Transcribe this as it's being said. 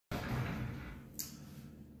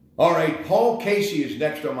All right, Paul Casey is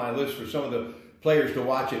next on my list for some of the players to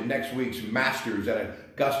watch at next week's Masters at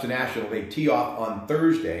Augusta National. They tee off on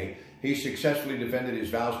Thursday. He successfully defended his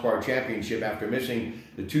Valspar championship after missing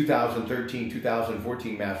the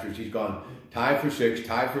 2013-2014 Masters. He's gone tied for 6th,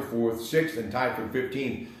 tied for 4th, 6th, and tied for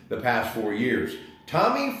 15th the past 4 years.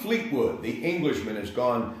 Tommy Fleetwood, the Englishman, has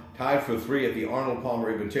gone tied for 3 at the Arnold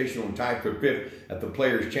Palmer Invitational and tied for 5th at the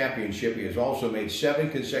Players' Championship. He has also made 7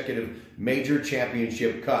 consecutive major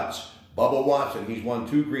championship cuts. Bubba Watson, he's won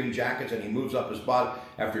 2 green jackets and he moves up a spot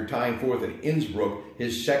after tying 4th at Innsbruck,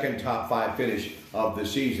 his second top 5 finish of the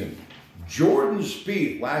season. Jordan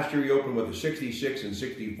Spieth, last year he opened with a 66 and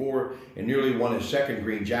 64 and nearly won his 2nd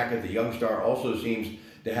green jacket. The young star also seems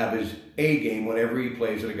to have his A game whenever he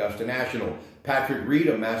plays at Augusta National. Patrick Reed,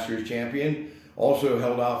 a Masters champion, also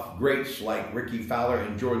held off greats like Ricky Fowler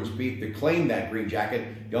and Jordan Spieth to claim that green jacket.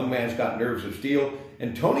 Young man's got nerves of steel.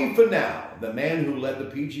 And Tony Finau, the man who led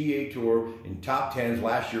the PGA Tour in top 10s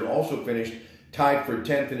last year, also finished tied for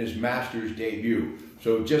 10th in his Masters debut.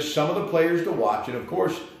 So just some of the players to watch. And of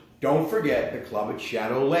course, don't forget the club at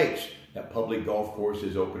Shadow Lakes. That public golf course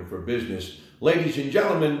is open for business. Ladies and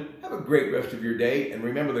gentlemen, have a great rest of your day. And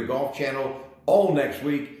remember the Golf Channel all next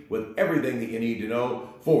week with everything that you need to know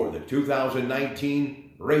for the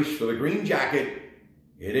 2019 race for the green jacket.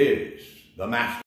 It is the Masters.